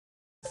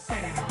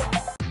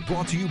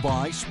Brought to you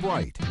by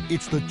Sprite.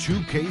 It's the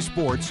 2K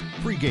Sports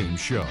pregame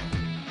show.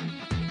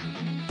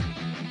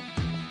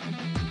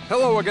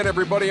 Hello again,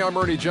 everybody. I'm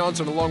Ernie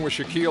Johnson along with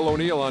Shaquille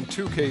O'Neal on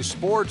 2K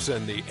Sports,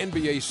 and the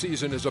NBA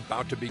season is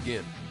about to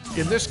begin.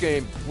 In this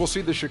game, we'll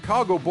see the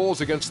Chicago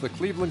Bulls against the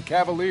Cleveland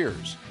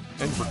Cavaliers.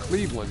 And for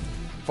Cleveland,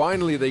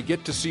 finally they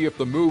get to see if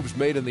the moves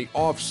made in the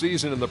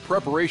offseason and the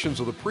preparations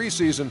of the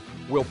preseason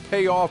will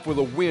pay off with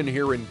a win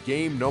here in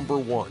game number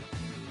 1.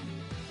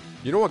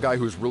 You know, a guy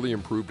who's really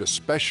improved,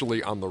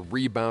 especially on the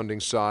rebounding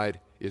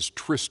side, is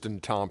Tristan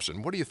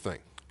Thompson. What do you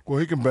think? Well,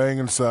 he can bang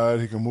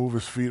inside. He can move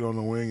his feet on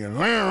the wing, and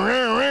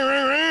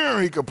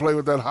he can play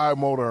with that high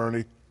motor,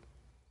 Ernie.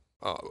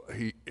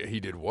 He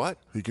did what?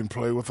 He can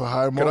play with a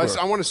high motor.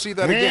 I want to see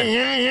that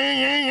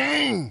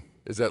again.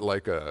 Is that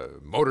like a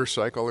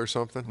motorcycle or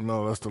something?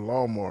 No, that's the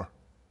lawnmower.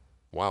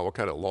 Wow, what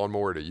kind of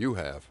lawnmower do you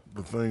have?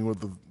 The thing with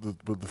the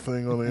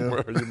thing on the end.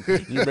 Well,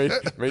 you may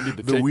need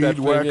to take that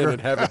thing in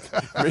and have it.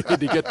 May need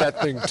to get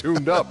that thing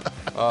tuned up.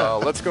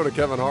 Let's go to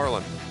Kevin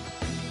Harlan.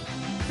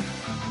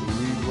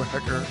 Weed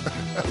whacker.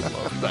 I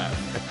love that.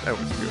 That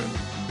was good.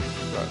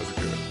 That was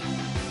good.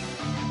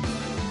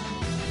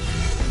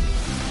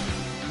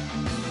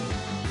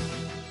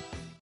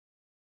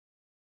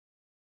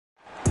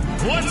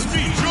 Let's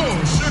meet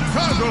your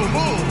Chicago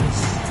Bulls.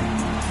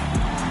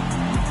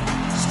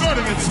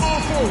 Starting at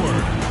small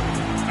forward,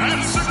 at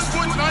 6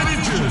 foot 9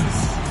 inches,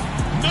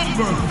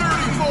 number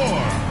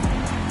 34,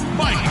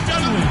 Mike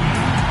Dunley.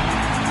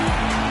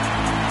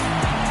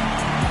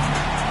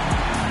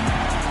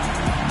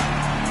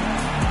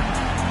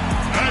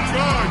 At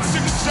guard,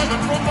 6'7"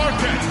 from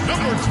Marquette,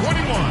 number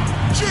 21,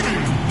 Jimmy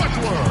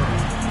Butler.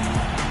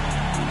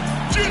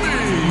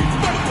 Jimmy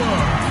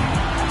Butler.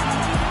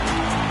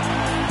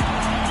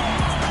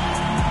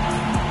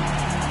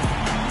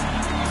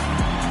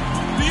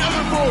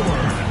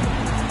 Forward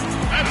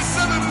at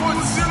 7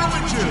 foot 0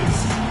 inches,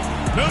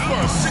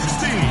 number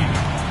 16,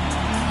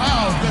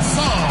 Al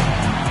Gasol.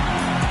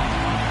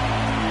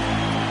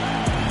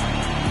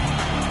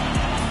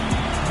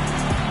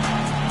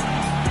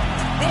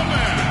 The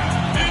man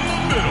in the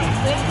middle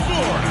from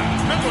Florida,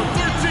 number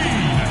 13,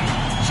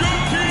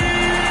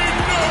 Joakim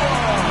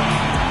Noah.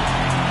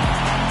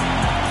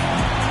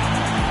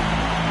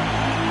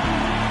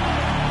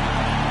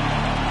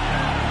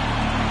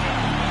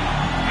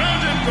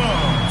 And in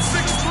guard,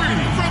 6'3"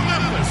 from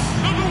Memphis,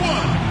 number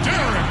 1,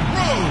 Derrick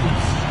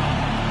Rose.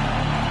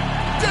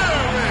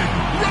 Derrick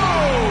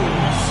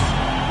Rose.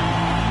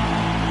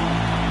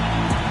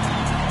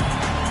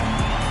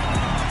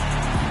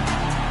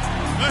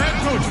 The head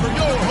coach for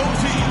your home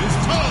team is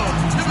Tom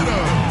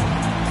Thibodeau.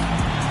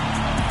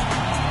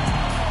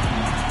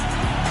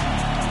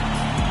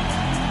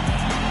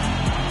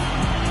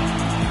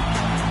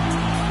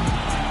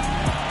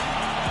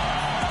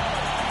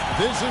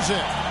 This is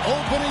it.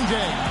 Opening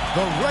day.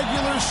 The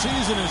regular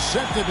season is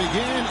set to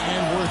begin,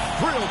 and we're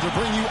thrilled to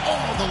bring you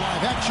all the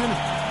live action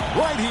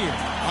right here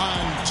on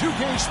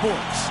 2K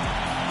Sports.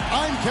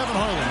 I'm Kevin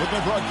Harlan with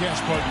my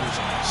broadcast partners,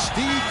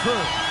 Steve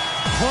Kerr,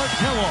 Clark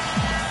Kellogg,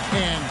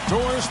 and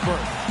Doris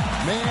Burke.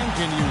 Man,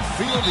 can you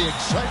feel the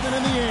excitement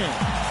in the air?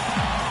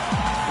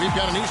 We've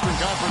got an Eastern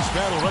Conference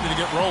battle ready to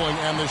get rolling,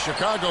 and the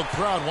Chicago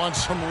crowd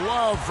wants some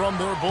love from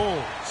their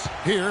Bulls.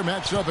 Here,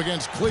 matched up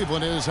against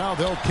Cleveland, is how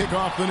they'll kick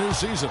off the new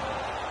season.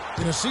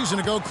 In a season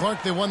ago,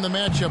 Clark, they won the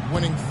matchup,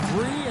 winning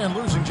 3 and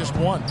losing just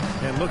 1.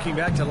 And looking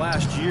back to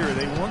last year,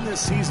 they won this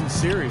season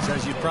series,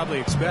 as you'd probably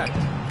expect.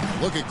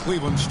 Look at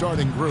Cleveland's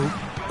starting group.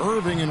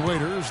 Irving and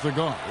Waiters, the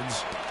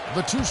guards.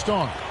 The 2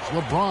 stars,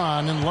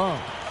 LeBron and Love,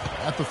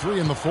 at the 3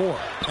 and the 4.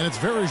 And it's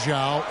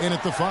Verjao in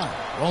at the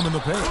 5. Roman the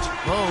paint.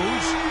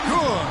 Rose,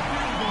 good.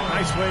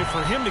 Nice way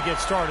for him to get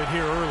started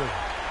here early.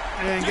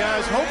 And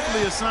guys,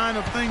 hopefully a sign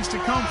of things to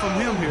come from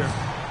him here.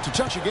 To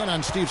touch again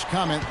on Steve's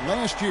comment,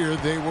 last year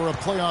they were a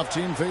playoff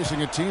team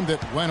facing a team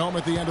that went home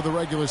at the end of the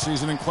regular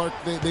season, and Clark,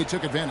 they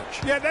took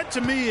advantage. Yeah, that to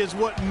me is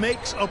what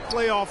makes a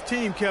playoff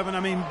team, Kevin. I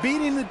mean,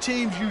 beating the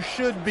teams you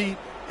should beat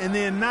and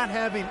then not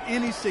having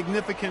any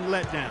significant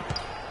letdown.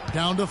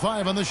 Down to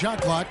 5 on the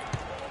shot clock.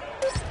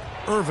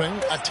 Irving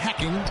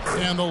attacking,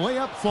 and the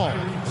layup falls.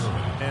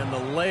 And the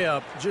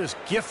layup just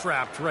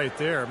gift-wrapped right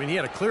there. I mean, he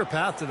had a clear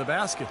path to the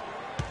basket.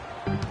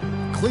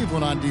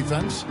 Cleveland on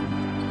defense.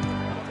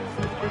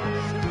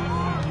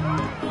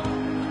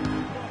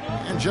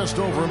 And just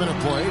over a minute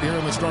played here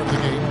in the start of the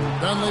game.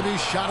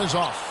 Dunleavy's shot is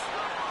off.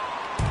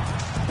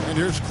 And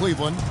here's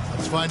Cleveland.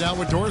 Let's find out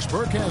what Doris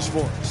Burke has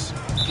for us.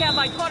 Kev,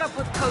 I caught up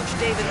with Coach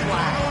David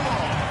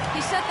Black.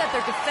 He said that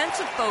their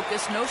defensive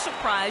focus, no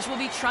surprise, will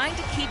be trying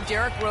to keep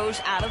Derrick Rose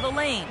out of the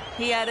lane.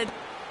 He added,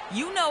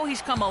 you know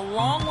he's come a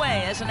long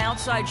way as an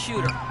outside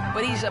shooter,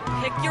 but he's a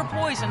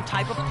pick-your-poison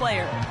type of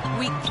player.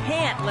 We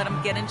can't let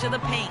him get into the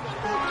paint.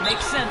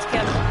 Makes sense,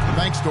 Kevin.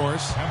 Thanks,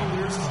 Doris.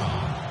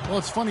 Well,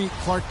 it's funny,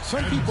 Clark,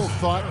 some people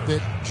thought that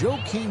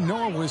Joakim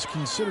Noah was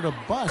considered a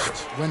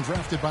bust when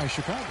drafted by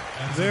Chicago.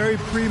 Very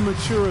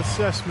premature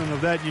assessment of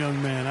that young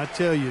man. I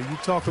tell you, you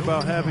talk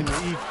about having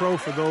to eat crow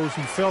for those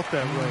who felt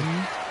that way.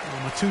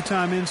 A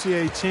two-time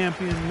NCAA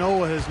champion,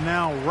 Noah has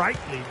now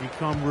rightly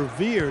become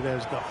revered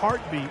as the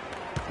heartbeat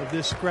of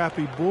this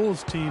scrappy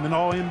Bulls team, an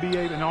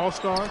All-NBA, an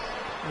All-Star,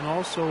 and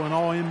also an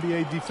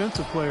All-NBA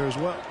defensive player as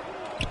well.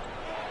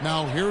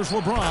 Now here's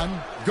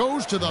LeBron,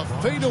 goes to the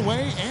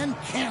fadeaway and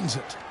cans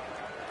it.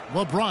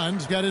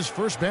 LeBron's got his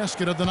first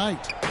basket of the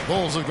night.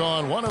 Bulls have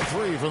gone 1 of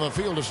 3 from the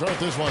field to start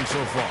this one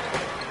so far.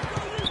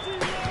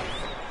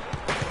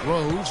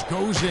 Rose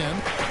goes in.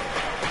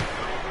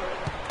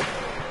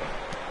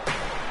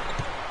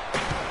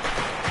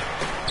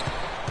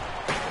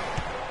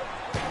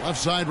 Left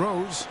side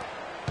Rose.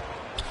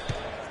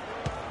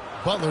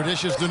 Butler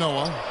dishes to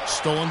Noah.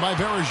 Stolen by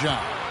Bergeron.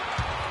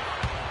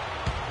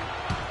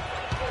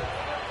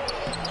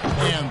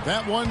 And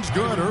that one's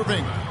good,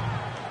 Irving.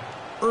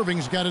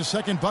 Irving's got his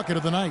second bucket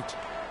of the night.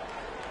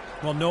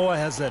 Well, Noah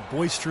has that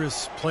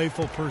boisterous,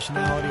 playful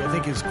personality. I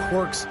think his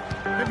quirks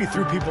maybe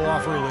threw people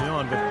off early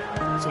on, but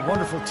he's a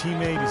wonderful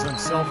teammate. He's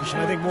unselfish,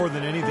 and I think more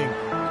than anything,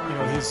 you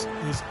know, his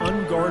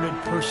unguarded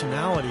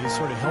personality has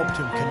sort of helped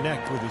him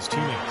connect with his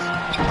teammates.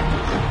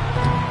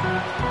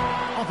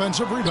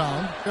 Offensive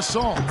rebound,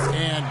 Gasol.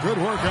 And good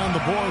work on the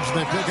boards.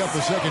 They pick up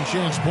the second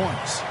chance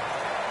points.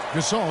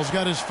 Gasol's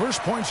got his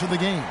first points of the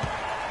game.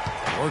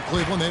 For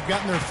Cleveland, they've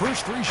gotten their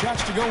first 3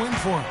 shots to go in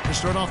for him to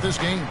start off this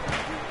game.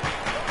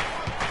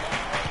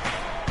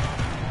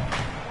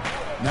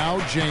 Now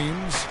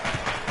James.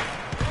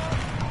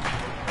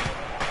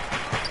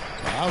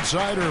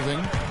 Outside Irving.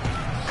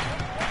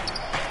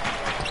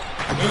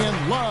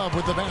 And Love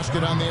with the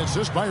basket on the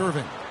assist by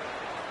Irving.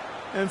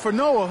 And for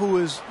Noah, who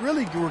is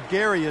really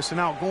gregarious and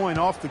outgoing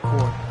off the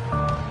court,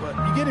 but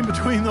you get in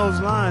between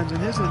those lines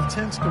and his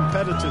intense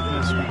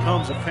competitiveness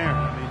becomes apparent.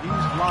 I mean,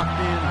 he's locked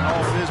in and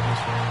all business.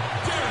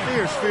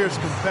 Fierce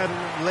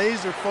competitor,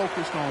 laser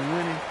focused on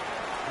winning,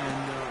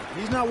 and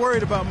he's not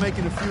worried about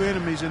making a few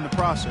enemies in the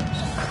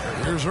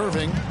process. Here's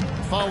Irving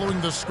following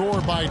the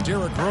score by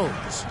Derrick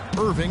Rose.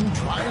 Irving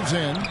drives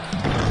in,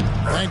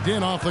 banked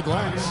in off the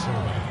glass.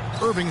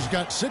 Irving's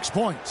got 6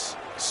 points.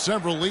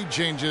 Several lead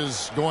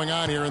changes going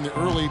on here in the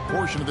early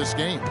portion of this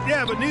game.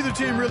 Yeah, but neither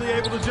team really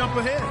able to jump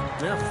ahead.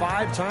 Yeah,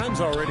 5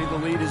 times already the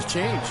lead has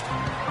changed.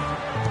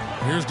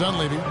 Here's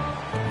Dunleavy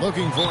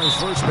looking for his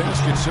first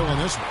basket still in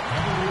this one.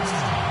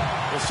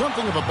 Well,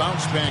 something of a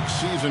bounce-back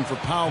season for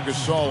Pau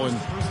Gasol in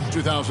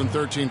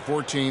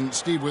 2013-14.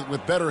 Steve,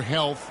 with better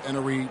health and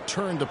a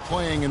return to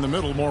playing in the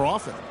middle more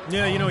often.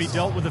 Yeah, you know, he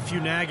dealt with a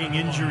few nagging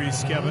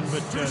injuries, Kevin,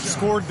 but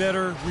scored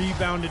better,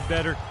 rebounded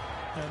better.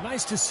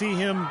 Nice to see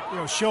him, you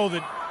know, show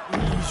that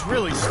he's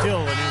really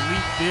still an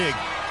elite big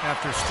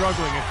after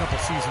struggling a couple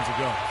seasons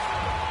ago.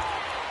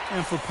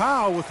 And for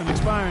Powell, with an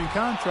expiring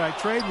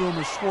contract, trade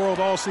rumors swirled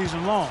all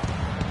season long.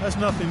 That's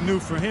nothing new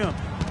for him.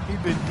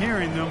 He'd been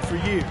hearing them for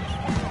years.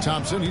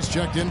 Thompson, he's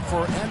checked in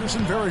for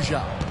Anderson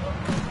Varejao.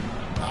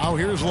 Now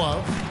here's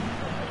Love.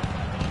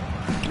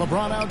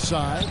 LeBron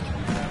outside.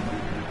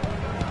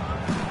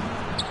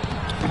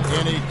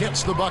 And he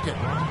gets the bucket.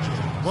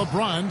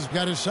 LeBron's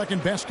got his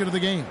second basket of the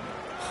game.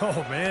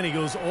 Oh, man, he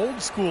goes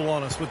old school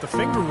on us with the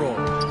finger roll.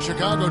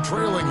 Chicago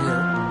trailing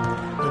here.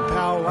 And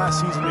Powell last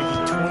season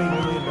making $20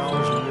 million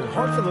a year.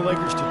 Hard for the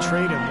Lakers to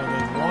trade him when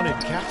they wanted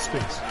cap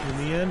space. In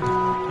the end,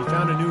 he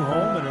found a new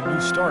home and a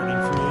new start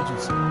in free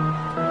agency.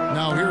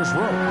 Now here's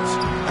Rose.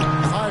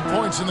 5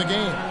 points in the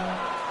game.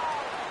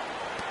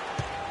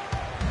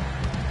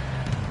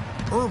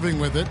 Irving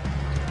with it.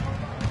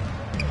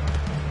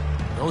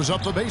 Goes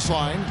up the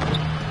baseline.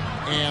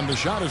 And the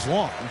shot is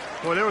long.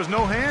 Boy, there was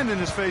no hand in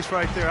his face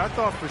right there. I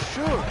thought for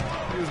sure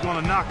he was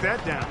going to knock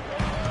that down.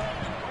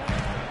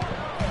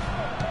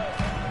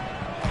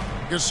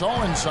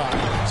 Gasol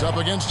inside. It's up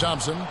against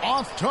Thompson.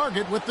 Off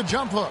target with the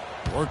jump hook.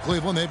 For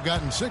Cleveland, they've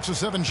gotten 6 or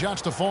 7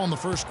 shots to fall in the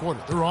first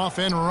quarter. They're off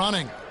and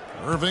running.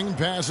 Irving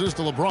passes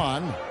to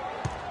LeBron.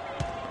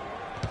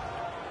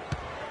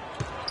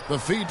 The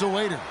feed to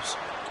Waiters.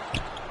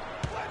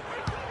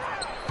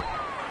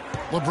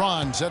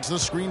 LeBron sets the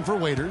screen for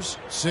Waiters.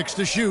 6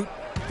 to shoot.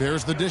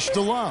 There's the dish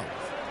to Love.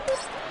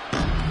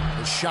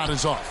 The shot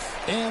is off.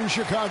 And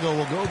Chicago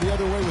will go the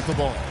other way with the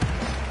ball.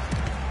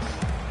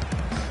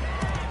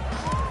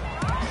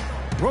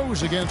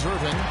 Rose against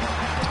Irving.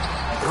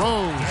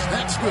 Rose,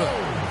 that's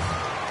good.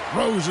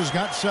 Rose has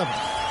got 7.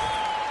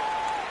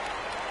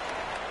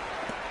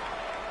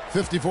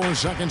 54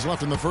 seconds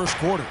left in the first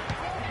quarter.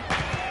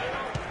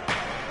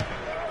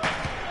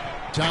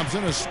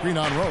 Thompson, a screen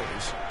on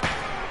Rose.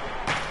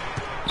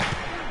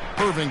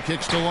 Irving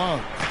kicks to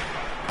Love.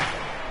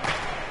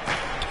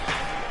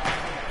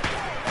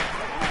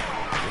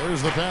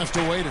 There's the pass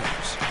to Waiters.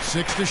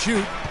 6 to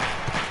shoot.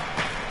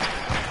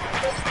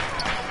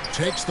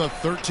 Takes the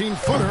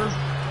 13-footer.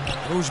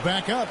 Goes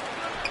back up.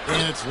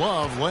 And it's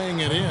Love laying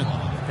it in.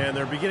 And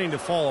they're beginning to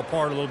fall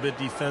apart a little bit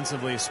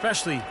defensively,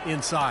 especially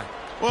inside.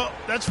 Well,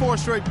 that's 4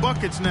 straight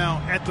buckets now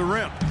at the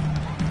rim.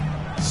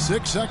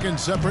 6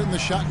 seconds separating the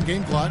shot and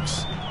game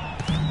clocks.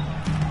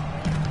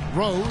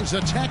 Rose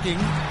attacking.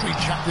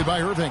 Rejected by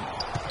Irving.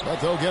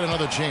 But they'll get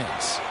another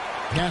chance.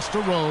 Pass to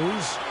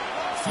Rose.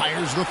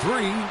 Fires the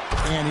three.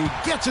 And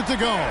he gets it to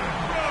go.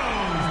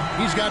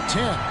 He's got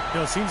 10. You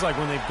know, it seems like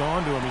when they've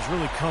gone to him, he's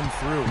really come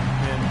through.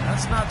 And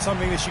that's not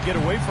something they should get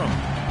away from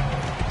him.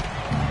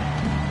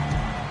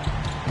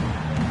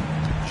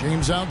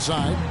 James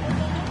outside.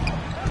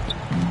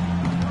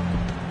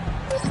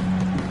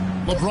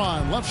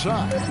 LeBron left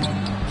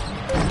side.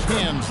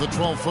 Cans the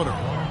 12-footer.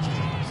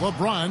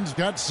 LeBron's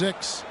got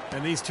 6.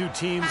 And these two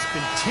teams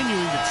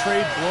continuing to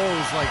trade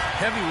blows like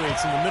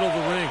heavyweights in the middle of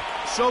the ring.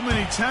 So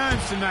many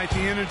times tonight, the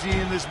energy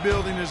in this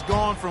building has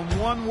gone from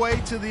one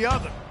way to the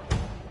other.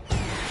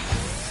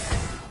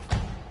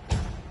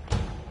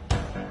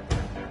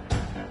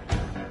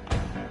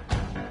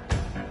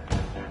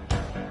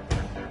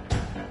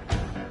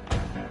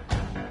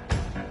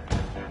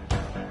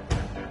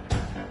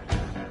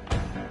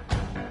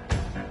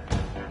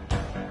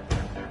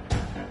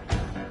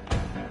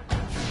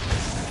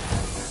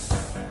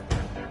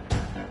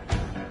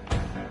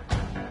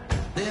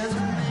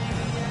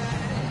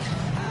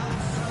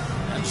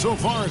 So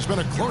far, it's been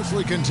a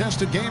closely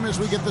contested game as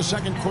we get the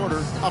second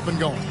quarter up and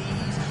going.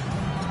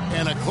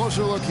 And a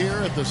closer look here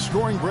at the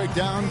scoring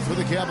breakdown for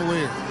the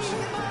Cavaliers.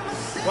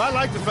 Well, I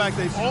like the fact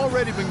they've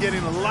already been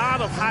getting a lot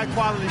of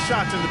high-quality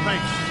shots in the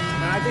paint.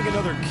 And I think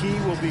another key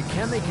will be,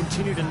 can they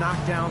continue to knock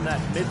down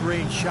that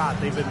mid-range shot?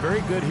 They've been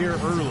very good here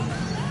early.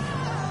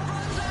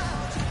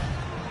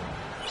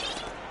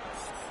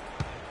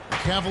 The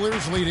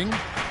Cavaliers leading.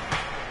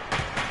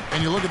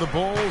 And you look at the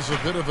Bulls, a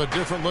bit of a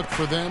different look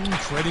for them,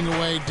 trading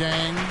away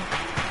Dang.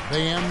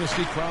 They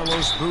amnesty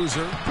Carlos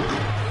Boozer.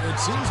 It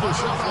seems they're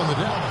shuffling the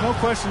deck. No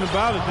question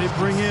about it. They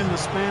bring in the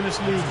Spanish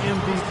League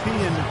MVP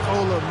and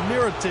Nikola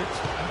Mirotic.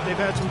 They've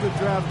had some good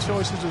draft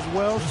choices as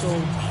well, so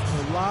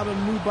a lot of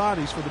new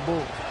bodies for the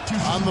Bulls.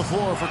 On the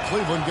floor for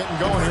Cleveland, getting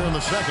going here in the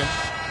second.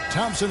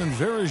 Thompson and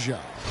Verija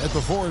at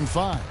the 4 and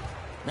 5.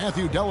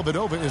 Matthew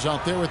Dellavedova is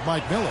out there with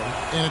Mike Miller,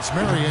 and it's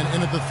Marion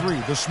in at the 3,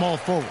 the small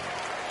forward.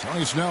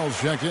 Tony Snell's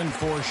checked in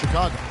for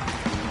Chicago.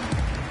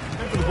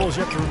 And for the Bulls,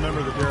 you have to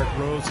remember that Derrick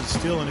Rose is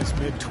still in his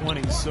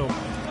mid-20s, so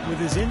with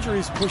his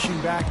injuries pushing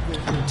back the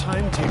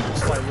timetable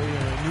slightly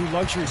and a new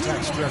luxury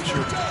tax structure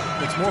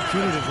that's more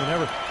punitive than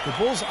ever, the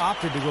Bulls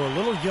opted to go a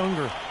little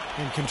younger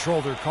and control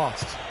their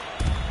costs.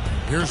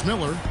 Here's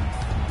Miller.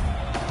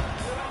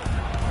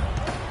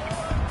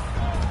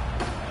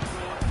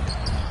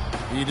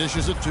 He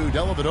dishes it to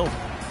Dellavedova.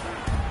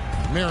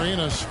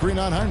 Marion a screen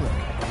on Heinrich.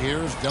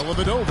 Here's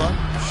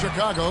Dellavedova.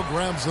 Chicago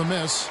grabs the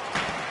miss.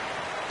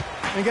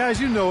 And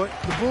guys, you know it.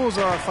 The Bulls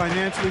are a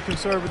financially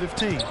conservative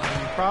team,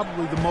 and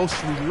probably the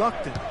most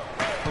reluctant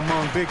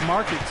among big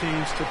market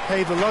teams to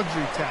pay the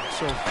luxury tax.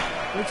 So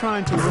they're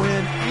trying to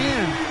win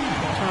and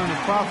turn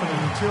a profit,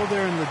 and until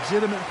they're in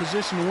legitimate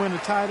position to win a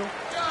title,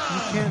 you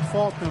can't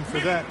fault them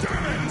for that.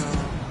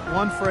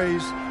 One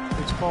phrase,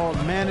 it's called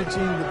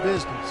managing the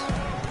business.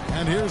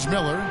 And here's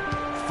Miller,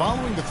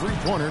 following the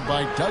three-pointer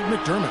by Doug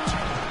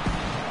McDermott.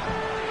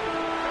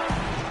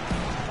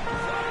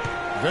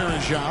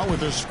 Verija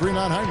with a screen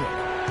on Heinrich.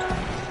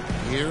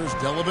 Here's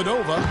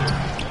Dellavedova.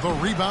 The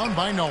rebound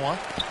by Noah.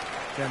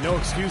 Yeah, no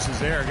excuses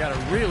there. Got a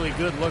really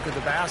good look at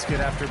the basket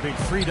after being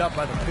freed up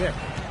by the pick.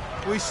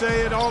 We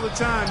say it all the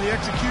time. The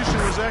execution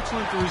was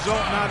excellent. The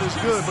result not as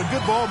good, but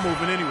good ball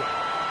movement anyway.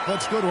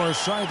 Let's go to our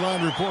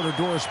sideline reporter,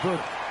 Doris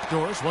Burke.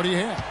 Doris, what do you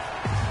have?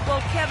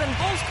 Well, Kevin,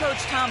 Bulls coach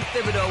Tom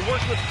Thibodeau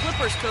worked with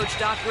Clippers coach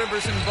Doc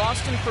Rivers in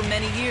Boston for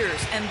many years,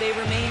 and they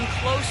remain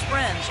close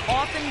friends,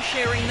 often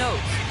sharing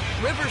notes.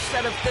 Rivers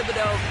said of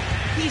Thibodeau,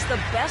 "He's the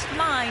best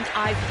mind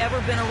I've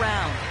ever been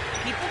around.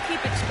 People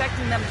keep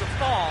expecting them to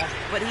fall,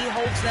 but he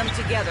holds them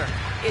together.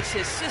 It's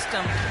his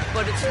system,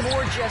 but it's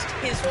more just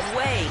his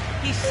way.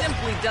 He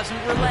simply doesn't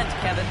relent,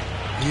 Kevin."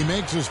 He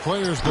makes his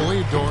players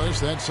believe,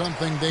 Doris. That's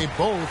something they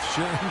both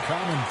share in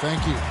common.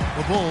 Thank you.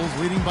 The Bulls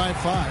leading by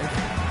 5.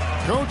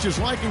 Coach is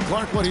liking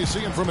Clark what he's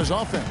seeing from his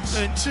offense.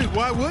 And shoot,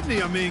 why wouldn't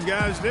he? I mean,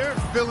 guys, they're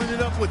filling it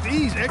up with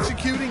ease,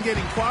 executing,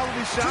 getting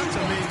quality shots.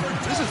 I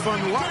mean, this is fun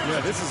to watch.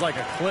 Yeah, this is like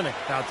a clinic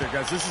out there,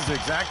 guys. This is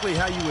exactly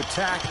how you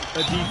attack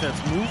a defense.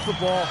 Move the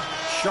ball,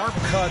 sharp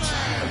cuts,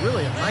 and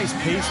really a nice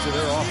pace to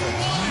their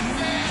offense.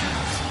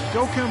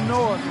 Joakim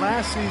Noah,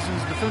 last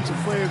season's Defensive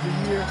Player of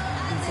the Year,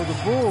 and for the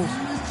Bulls,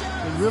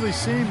 it really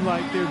seemed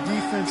like their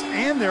defense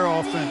and their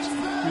offense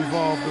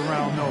revolved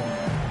around Noah.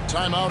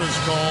 Timeout is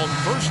called.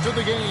 First of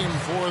the game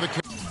for the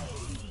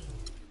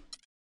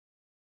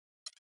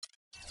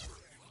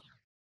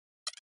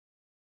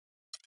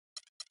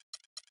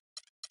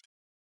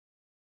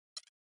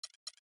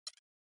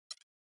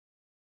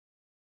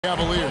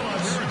Cavaliers.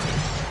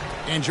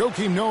 And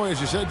Joakim Noah, as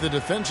you said, the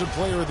Defensive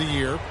Player of the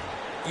Year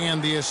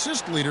and the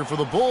assist leader for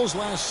the Bulls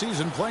last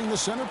season, playing the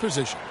center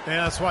position.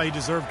 Yeah, that's why he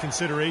deserved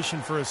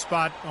consideration for a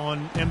spot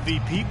on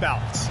MVP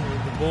ballots.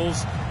 The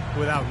Bulls,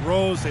 without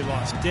Rose, they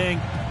lost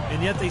Deng,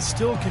 and yet they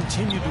still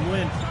continued to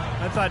win.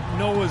 I thought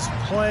Noah's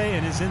play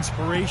and his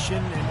inspiration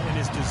and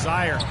his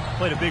desire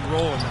played a big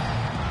role in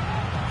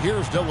that.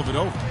 Here's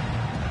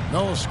Dellavedova.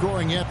 No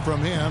scoring yet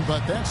from him,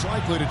 but that's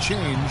likely to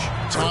change.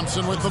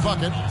 Thompson with the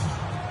bucket.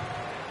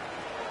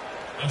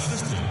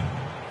 Assistant,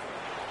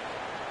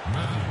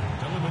 Matthew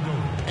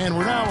Dellavedova. And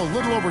we're now a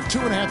little over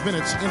 2.5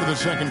 minutes into the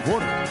second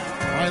quarter.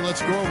 All right,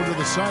 let's go over to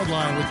the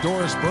sideline with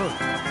Doris Burke.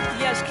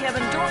 Yes,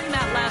 Kevin, during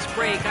that last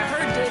break, I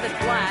heard David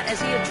Blatt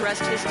as he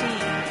addressed his team.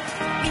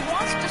 He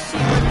wants to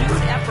see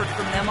renewed effort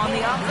from them on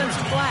the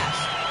offensive glass.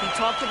 He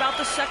talked about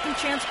the second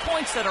chance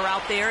points that are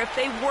out there if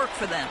they work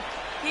for them.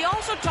 He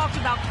also talked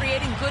about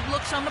creating good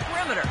looks on the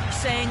perimeter,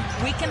 saying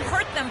we can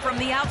hurt them from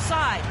the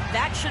outside.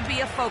 That should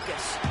be a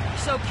focus.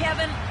 So,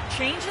 Kevin,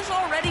 change is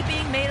already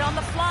being made on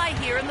the fly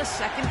here in the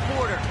second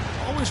quarter.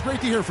 Always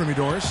great to hear from you,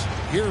 Doris.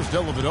 Here's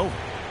Dellavedova.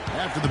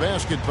 After the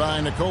basket by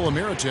Nikola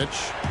Mirotic,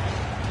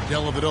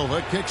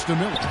 Dellavedova kicks to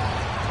Miller.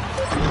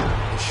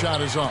 The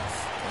shot is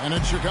off. And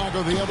it's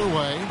Chicago the other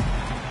way.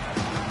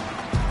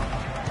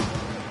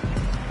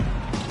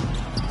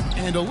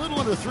 And a little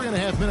under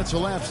 3.5 minutes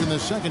elapsed in the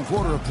second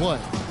quarter of play.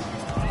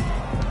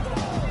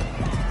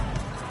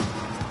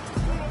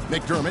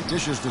 McDermott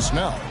dishes to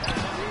Snell.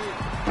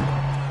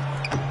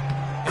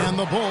 And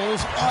the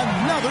Bulls,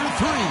 another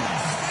three.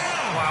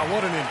 Wow,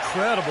 what an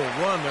incredible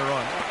run they're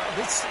on.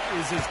 This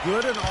is as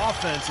good an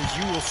offense as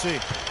you will see.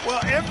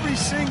 Well, every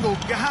single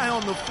guy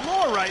on the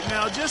floor right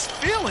now just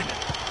feeling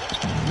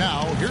it.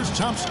 Now, here's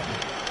Thompson.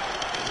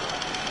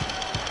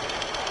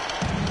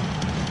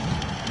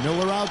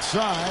 Miller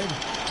outside.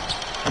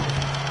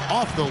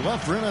 Off the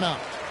left rim and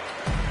out.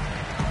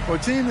 For a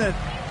team that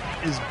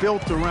is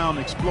built around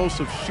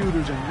explosive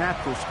shooters and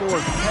natural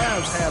scorers, the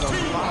Cavs had a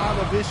lot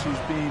of issues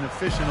being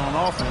efficient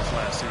on offense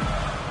last season.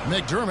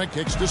 McDermott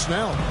kicks to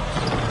Snell.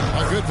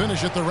 A good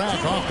finish at the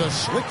rack off the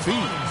slick feed.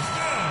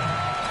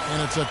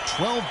 And it's a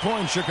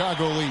 12-point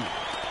Chicago lead.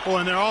 Boy,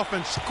 and their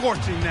offense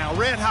scorching now.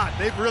 Red hot.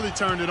 They've really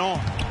turned it on.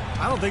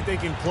 I don't think they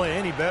can play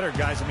any better,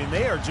 guys. I mean,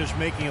 they are just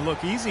making it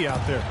look easy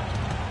out there.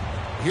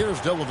 Here's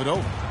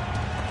Dellavedova.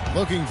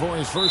 Looking for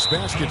his first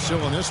basket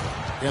still in this one.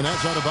 And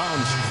that's out of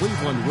bounds.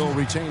 Cleveland will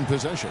retain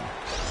possession.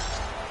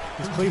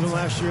 With Cleveland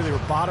last year, they were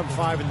bottom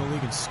 5 in the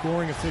league in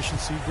scoring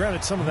efficiency.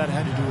 Granted, some of that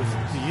had to do with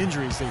the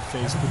injuries they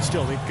faced, but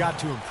still, they've got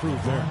to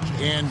improve there.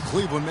 And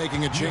Cleveland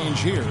making a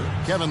change here.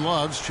 Kevin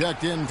Love's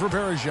checked in for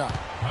Bergeron.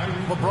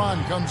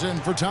 LeBron comes in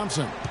for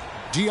Thompson.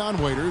 Dion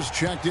Waiters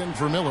checked in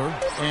for Miller.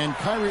 And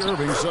Kyrie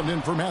Irving subbed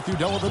in for Matthew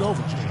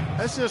Dellavedova.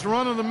 That's just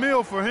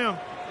run-of-the-mill for him.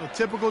 A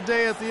typical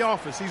day at the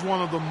office. He's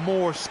one of the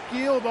more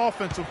skilled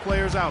offensive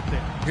players out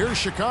there. Here's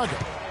Chicago.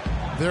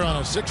 They're on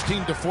a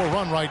 16-4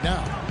 run right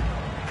now.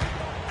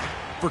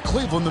 For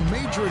Cleveland, the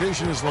major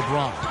addition is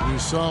LeBron. You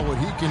saw what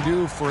he can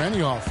do for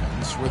any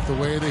offense with the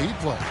way that he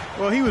played.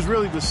 Well, he was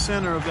really the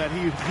center of that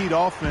Heat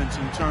offense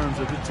in terms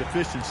of its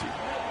efficiency.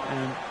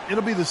 And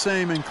it'll be the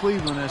same in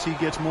Cleveland as he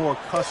gets more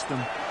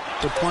accustomed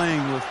to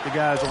playing with the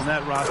guys on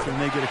that roster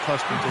and they get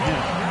accustomed to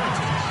him.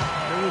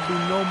 There will be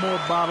no more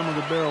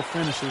bottom-of-the-barrel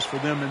finishes for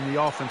them in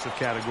the offensive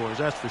categories,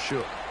 that's for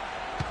sure.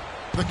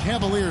 The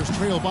Cavaliers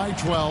trail by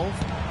 12.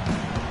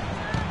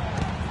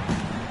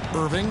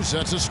 Irving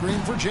sets a screen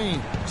for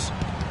James.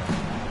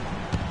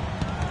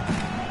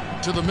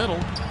 To the middle.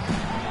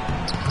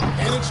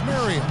 And it's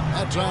Merriam.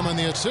 That time on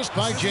the assist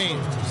by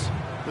James.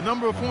 The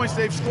number of points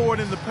they've scored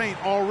in the paint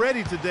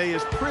already today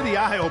is pretty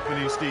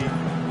eye-opening, Steve.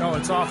 No,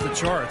 it's off the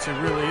charts. It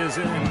really is.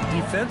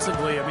 And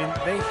defensively, I mean,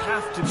 they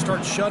have to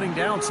start shutting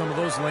down some of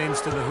those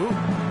lanes to the hoop.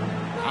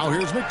 Now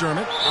here's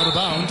McDermott. Out of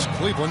bounds.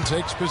 Cleveland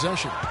takes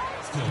possession.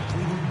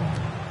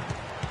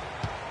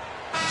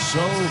 So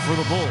for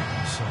the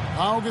Bulls,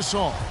 Al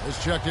Gasol is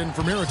checked in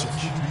for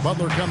Mirotic.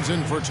 Butler comes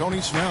in for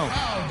Tony Snell.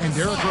 And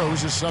Derrick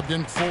Rose is subbed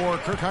in for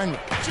Kirk Heinrich.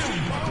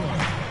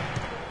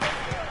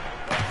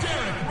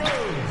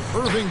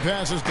 Irving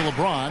passes to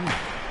LeBron.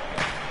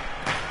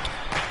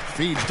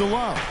 Feeds to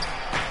Love.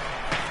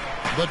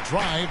 The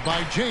drive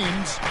by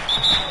James.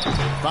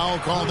 Foul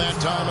call that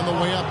time on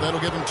the way up. That'll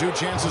give him 2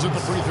 chances at the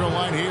free throw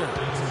line here.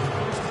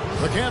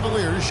 The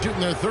Cavaliers shooting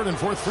their 3rd and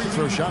 4th free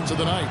throw shots of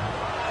the night.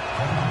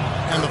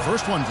 And the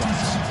first one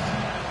drops.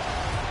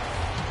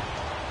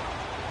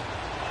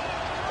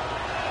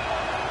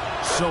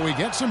 So he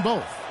gets them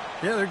both.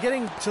 Yeah, they're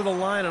getting to the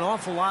line an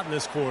awful lot in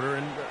this quarter,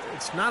 and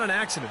it's not an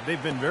accident.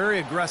 They've been very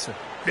aggressive.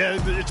 Yeah,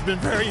 it's been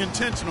very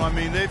intentional. I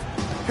mean, they've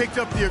picked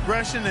up the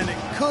aggression, and it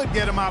could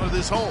get them out of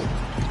this hole.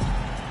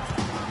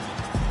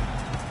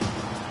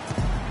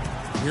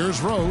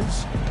 Here's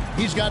Rose.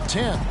 He's got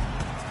 10.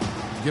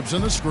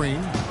 Gibson the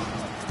screen.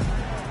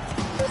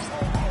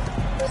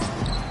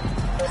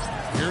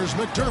 Here's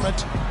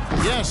McDermott.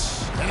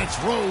 Yes, and it's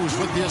Rose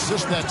with the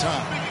assist that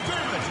time.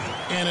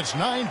 And it's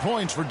 9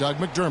 points for Doug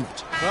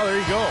McDermott. Well, there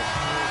you go.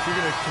 If you're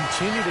going to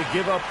continue to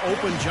give up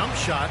open jump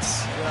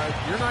shots,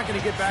 you're not going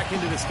to get back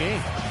into this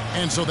game.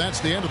 And so that's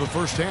the end of the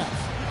first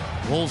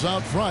half. Bulls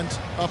out front,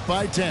 up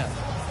by 10.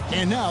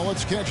 And now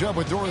let's catch up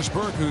with Doris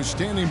Burke, who's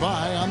standing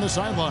by on the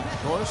sideline.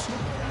 Doris?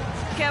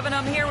 Kevin,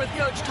 I'm here with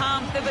Coach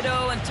Tom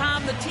Thibodeau. And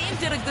Tom, the team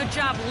did a good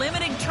job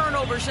limiting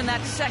turnovers in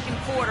that second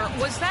quarter.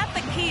 Was that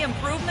the key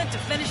improvement to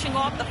finishing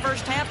off the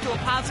first half to a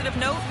positive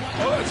note?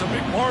 Well, that's a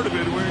big part of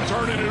it. We're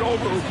turning it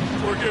over.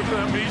 We're giving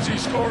them easy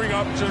scoring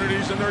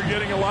opportunities, and they're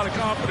getting a lot of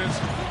confidence.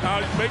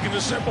 Now, making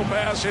the simple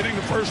pass, hitting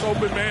the first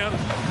open man,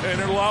 and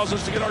it allows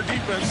us to get our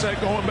defense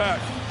set going back.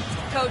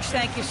 Coach,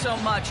 thank you so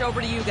much.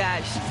 Over to you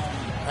guys.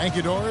 Thank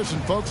you, Doris.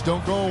 And folks,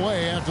 don't go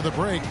away after the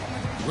break.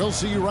 We'll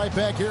see you right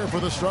back here for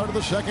the start of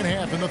the second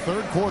half in the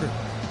third quarter.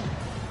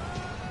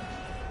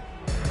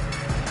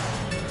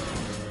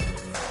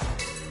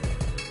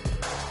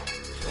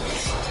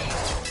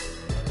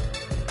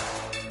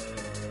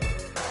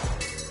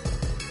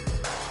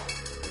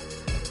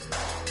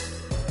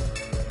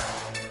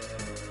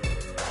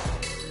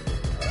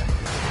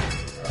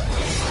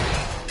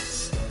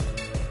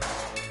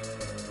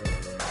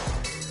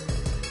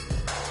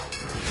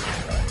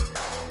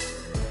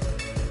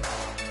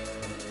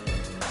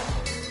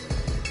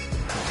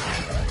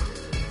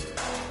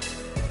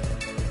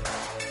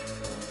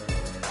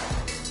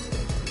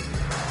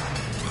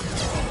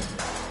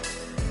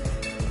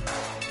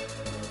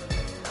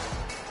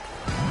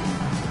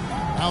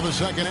 Now the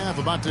second half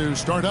about to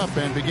start up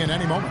and begin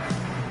any moment.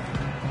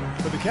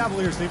 For the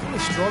Cavaliers, they've really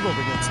struggled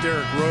against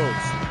Derrick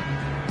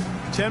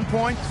Rose. 10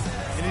 points,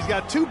 and he's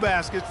got 2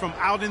 baskets from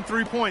out in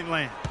three-point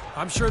land.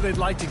 I'm sure they'd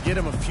like to get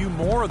him a few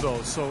more of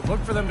those, so look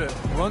for them to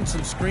run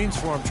some screens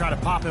for him, try to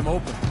pop him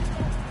open.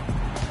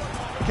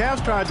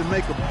 Cavs tried to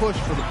make a push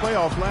for the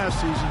playoffs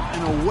last season,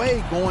 in a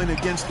way going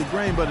against the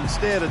grain, but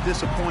instead a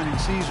disappointing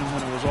season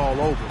when it was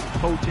all over. The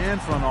coach and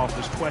front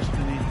office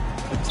questioning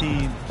the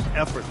team's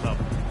effort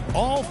level.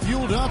 All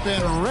fueled up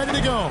and ready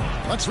to go.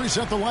 Let's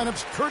reset the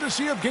lineups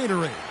courtesy of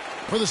Gatorade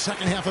for the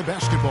second half of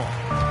basketball.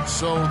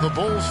 So the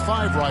Bulls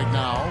 5 right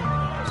now.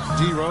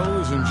 D.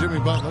 Rose and Jimmy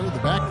Butler, the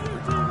back.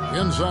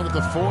 Inside at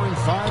the 4 and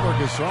 5 are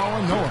Gasol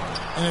and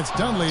Noah. And it's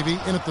Dunleavy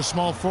in at the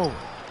small forward.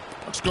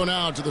 Let's go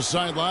now to the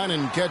sideline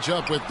and catch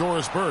up with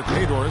Doris Burke.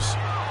 Hey, Doris.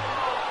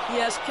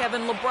 Yes,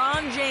 Kevin,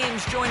 LeBron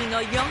James joining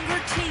a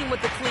younger team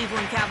with the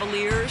Cleveland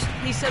Cavaliers.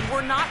 He said,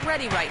 "We're not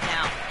ready right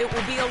now. It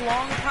will be a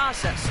long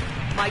process.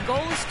 My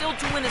goal is still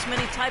to win as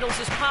many titles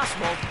as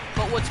possible,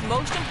 but what's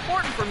most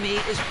important for me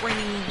is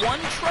bringing one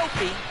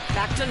trophy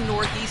back to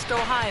Northeast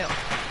Ohio.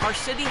 Our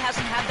city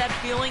hasn't had that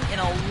feeling in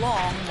a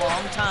long,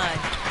 long time."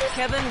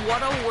 Kevin,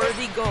 what a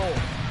worthy goal.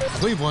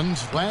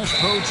 Cleveland's last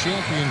pro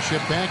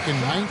championship back in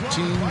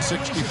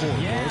 1964.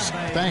 Doris,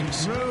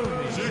 thanks.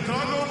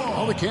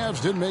 Well, the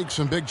Cavs did make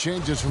some big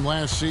changes from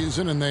last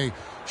season, and they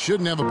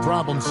shouldn't have a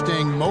problem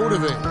staying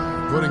motivated,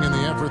 putting in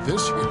the effort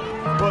this year.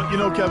 Well, you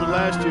know, Kevin,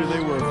 last year they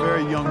were a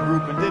very young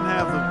group and didn't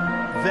have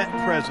the vet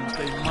presence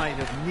they might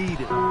have needed.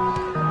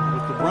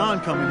 With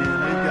LeBron coming in,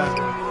 they've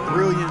got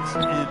brilliance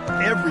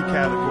in every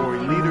category,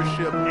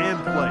 leadership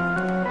and play.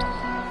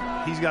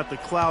 He's got the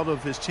clout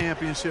of his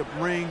championship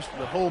rings.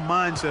 The whole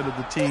mindset of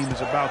the team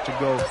is about to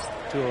go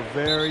to a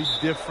very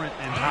different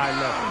and high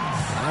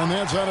level. And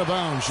that's out of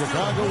bounds.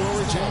 Chicago will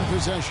retain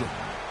possession.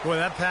 Boy,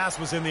 that pass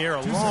was in the air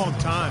a long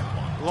time.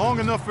 Long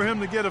enough for him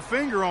to get a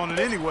finger on it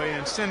anyway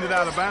and send it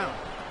out of bounds.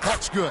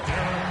 That's good.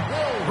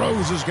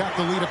 Rose has got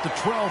the lead up to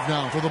 12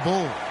 now for the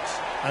Bulls.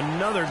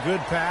 Another good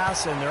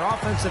pass, and their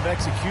offensive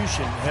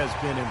execution has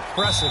been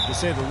impressive, to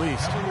say the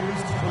least.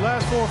 The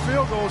last 4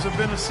 field goals have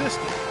been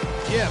assisted.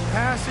 Yeah,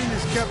 passing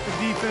has kept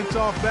the defense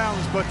off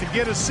balance, but to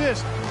get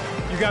assists,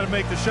 you got to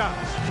make the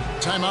shots.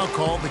 Timeout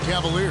called the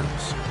Cavaliers.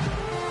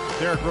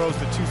 Derrick Rose,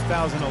 the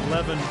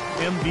 2011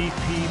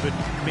 MVP, but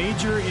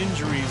major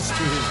injuries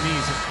to his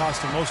knees have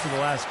cost him most of the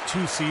last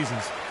 2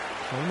 seasons.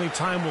 Only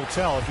time will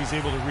tell if he's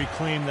able to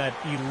reclaim that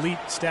elite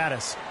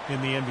status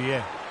in the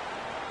NBA.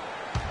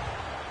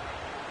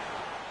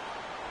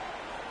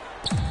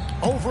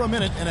 Over a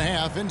minute and a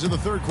half into the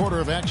third quarter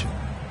of action.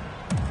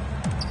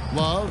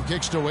 Love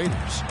kicks to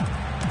Waiters.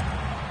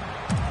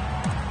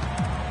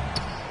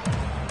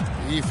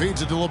 He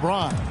feeds it to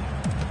LeBron.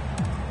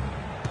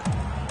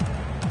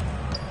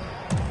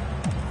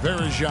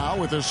 Verjao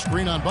with a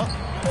screen on Butler.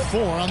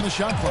 4 on the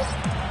shot clock.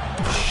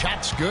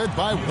 Shot's good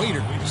by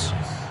Waiters.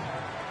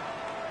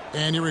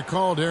 And you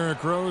recall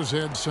Derrick Rose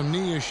had some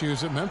knee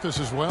issues at Memphis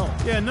as well.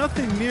 Yeah,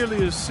 nothing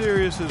nearly as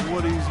serious as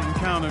what he's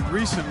encountered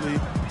recently.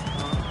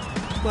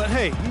 But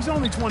hey, he's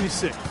only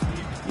 26.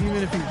 Even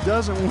if he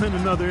doesn't win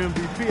another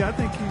MVP, I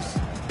think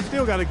he's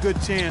still got a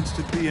good chance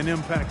to be an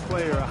impact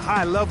player, a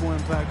high-level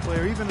impact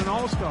player, even an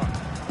all-star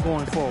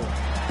going forward.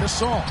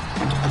 Gasol.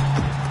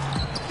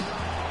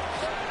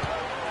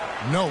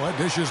 Noah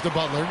dishes to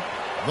Butler.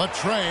 The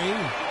tray.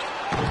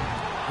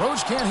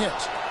 Rose can't hit.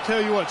 Tell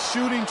you what,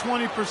 shooting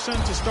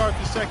 20% to start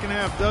the second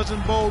half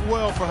doesn't bode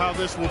well for how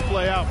this will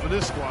play out for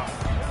this squad.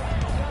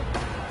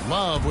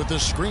 Love with the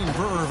screen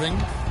for Irving.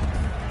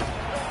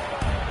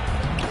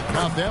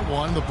 Not that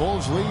one. The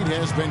Bulls' lead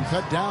has been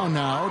cut down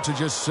now to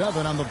just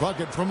 7 on the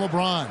bucket from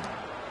LeBron.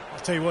 I'll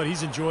tell you what,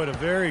 he's enjoyed a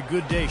very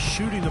good day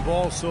shooting the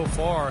ball so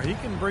far. He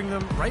can bring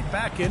them right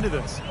back into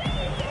this.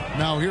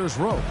 Now here's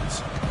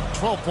Rose.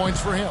 12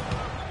 points for him.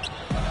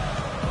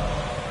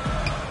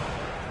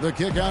 The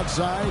kick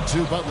outside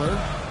to Butler.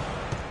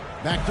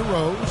 Back to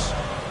Rose.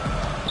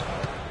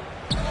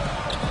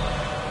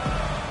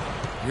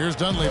 Here's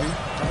Dunleavy,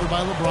 covered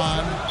by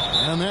LeBron,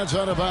 and that's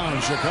out of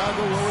bounds.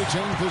 Chicago will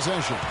retain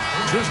possession.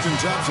 Tristan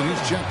Thompson,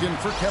 he's checked in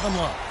for Kevin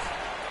Love.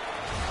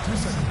 2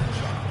 seconds.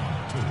 Shot.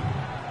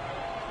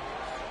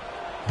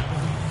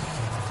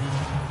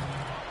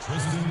 2.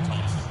 Tristan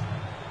Thompson.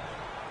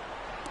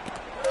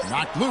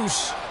 Knocked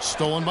loose,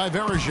 stolen by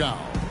Varejao.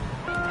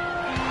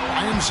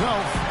 By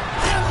himself,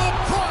 and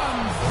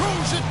LeBron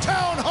throws it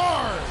down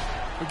hard.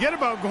 Forget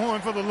about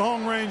going for the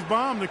long-range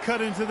bomb to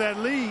cut into that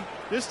lead.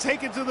 Just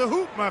take it to the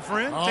hoop, my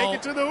friend. Take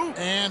it to the hoop.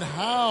 And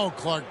how,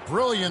 Clark?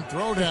 Brilliant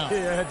throwdown.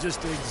 Yeah,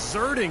 just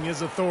exerting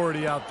his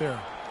authority out there.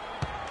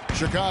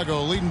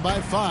 Chicago leading by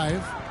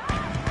 5.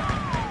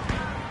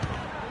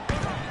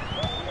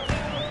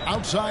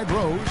 Outside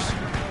Rose.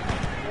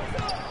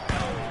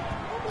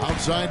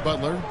 Outside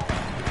Butler.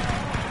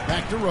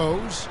 Back to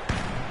Rose.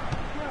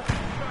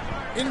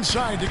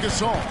 Inside to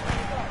Gasol.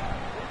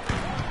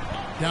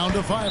 Down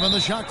to 5 on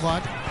the shot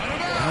clock.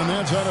 And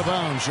that's out of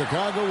bounds.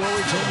 Chicago will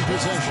retain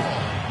possession.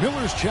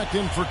 Miller's checked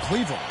in for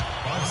Cleveland.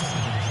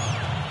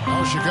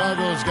 Now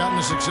Chicago has gotten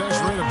a success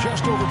rate of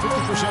just over 50%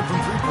 from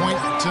three-point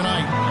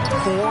tonight.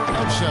 4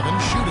 of 7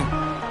 shooting.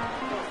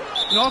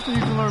 And often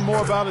you can learn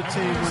more about a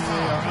team when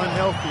they are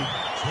unhealthy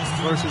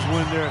versus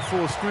when they're at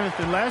full strength.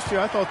 And last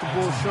year I thought the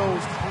Bulls showed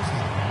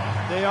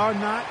they are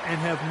not and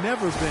have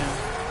never been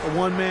a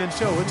one-man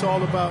show. It's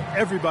all about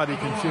everybody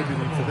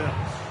contributing for them.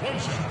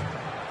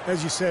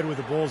 As you said, with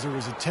the Bulls, there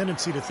was a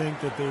tendency to think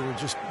that they were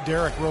just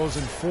Derrick Rose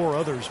and 4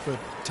 others, but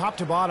top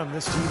to bottom,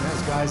 this team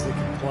has guys that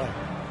can play.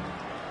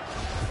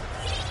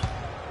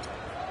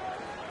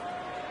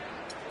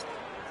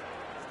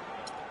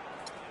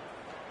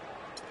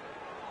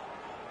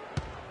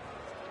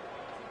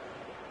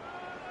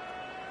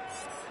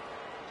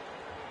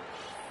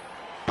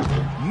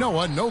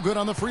 Noah, no good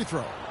on the free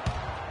throw.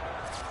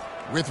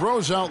 With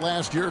Rose out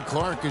last year,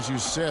 Clark, as you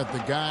said, the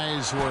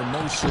guys who are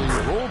mostly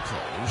role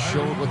players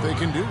showed what they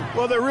can do.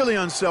 Well, they're really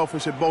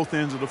unselfish at both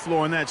ends of the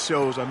floor, and that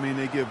shows. I mean,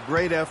 they give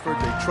great effort,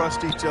 they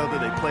trust each other,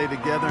 they play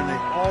together, and they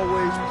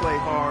always play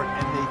hard,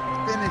 and they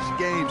finish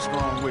games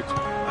strong, which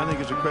I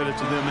think is a credit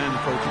to them and the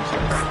coaching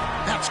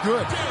staff. That's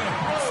good.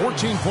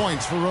 14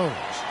 points for Rose.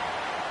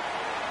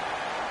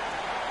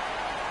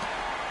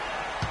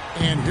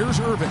 And here's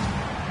Irving.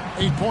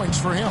 8 points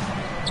for him.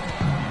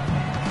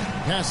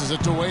 Passes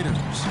it to Waiters.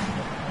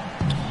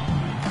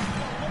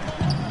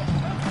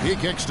 He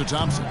kicks to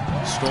Thompson.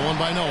 Stolen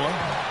by Noah.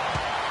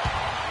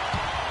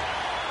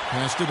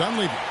 Pass to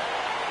Dunleavy.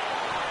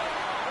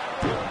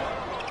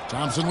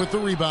 Thompson with the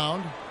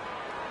rebound.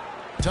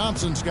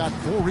 Thompson's got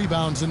 4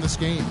 rebounds in this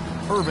game.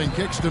 Irving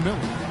kicks to Miller.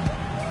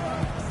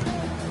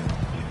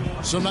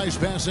 Some nice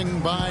passing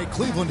by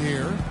Cleveland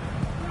here.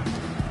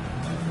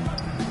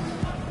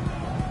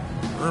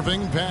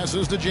 Irving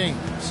passes to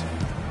James.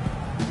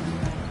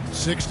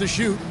 6 to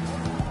shoot.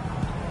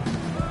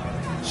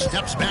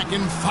 Steps back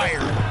and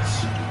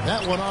fires.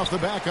 That one off the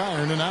back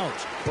iron and out.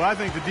 Well, I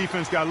think the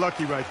defense got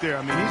lucky right there.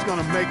 I mean, he's going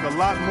to make a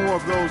lot more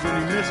of those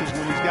than he misses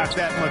when he's got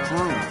that much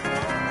room.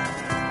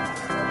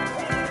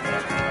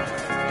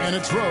 And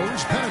it's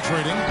Rose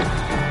penetrating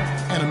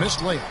and a missed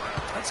layup.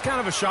 That's kind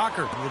of a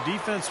shocker. The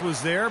defense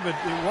was there, but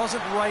it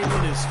wasn't right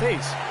in his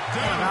face.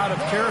 Kind of out of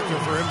character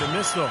for him to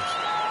miss those.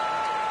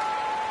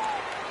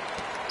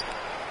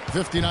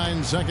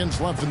 59 seconds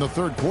left in the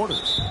third quarter.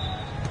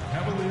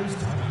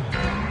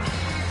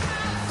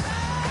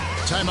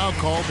 Timeout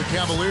called the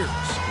Cavaliers.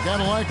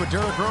 Kind of like what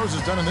Derrick Rose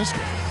has done in this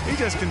game. He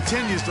just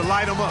continues to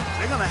light them up.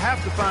 They're going to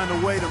have to find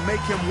a way to make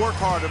him work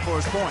harder for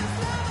his point.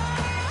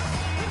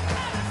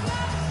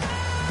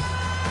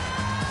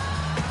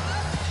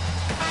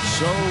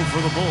 So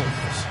for the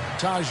Bulls,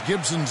 Taj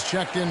Gibson's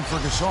checked in for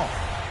Gasol.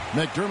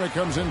 McDermott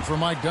comes in for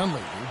Mike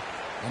Dunleavy.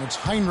 And it's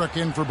Heinrich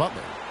in for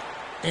Butler.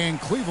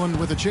 And Cleveland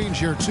with a change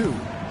here, too.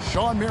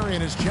 Sean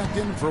Marion is checked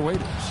in for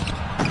Waiters.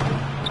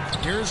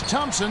 Here's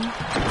Thompson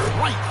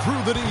right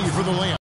through the D for the layup.